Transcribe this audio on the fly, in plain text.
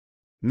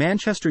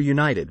Manchester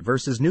United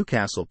vs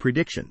Newcastle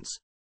Predictions.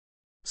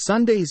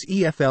 Sunday's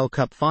EFL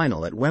Cup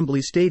final at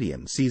Wembley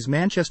Stadium sees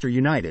Manchester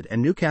United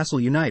and Newcastle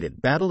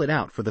United battle it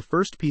out for the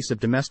first piece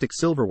of domestic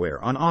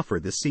silverware on offer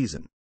this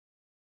season.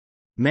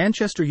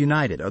 Manchester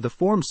United are the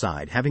form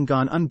side, having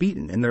gone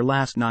unbeaten in their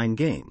last 9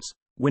 games,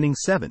 winning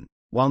 7,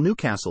 while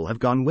Newcastle have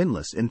gone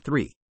winless in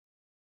 3.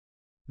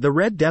 The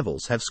Red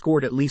Devils have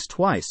scored at least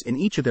twice in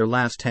each of their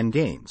last 10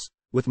 games,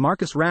 with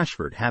Marcus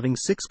Rashford having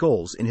 6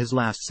 goals in his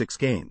last 6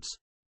 games.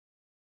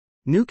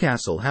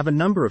 Newcastle have a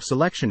number of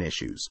selection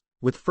issues,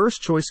 with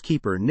first-choice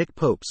keeper Nick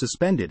Pope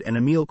suspended and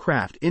Emil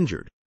Krafth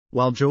injured,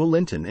 while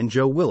Joelinton and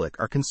Joe Willock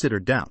are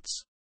considered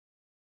doubts.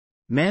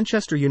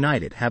 Manchester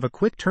United have a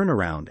quick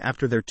turnaround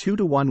after their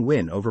 2-1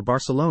 win over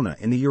Barcelona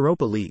in the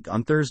Europa League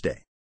on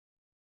Thursday.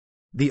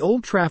 The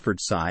Old Trafford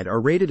side are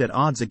rated at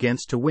odds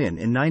against to win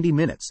in 90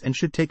 minutes and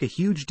should take a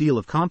huge deal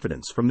of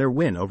confidence from their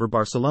win over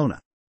Barcelona.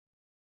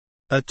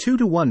 A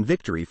 2-1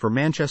 victory for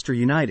Manchester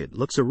United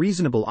looks a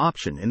reasonable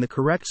option in the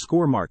correct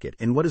score market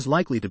in what is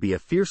likely to be a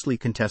fiercely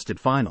contested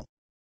final.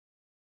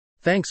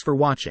 Thanks for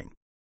watching.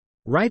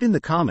 Write in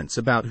the comments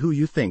about who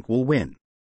you think will win.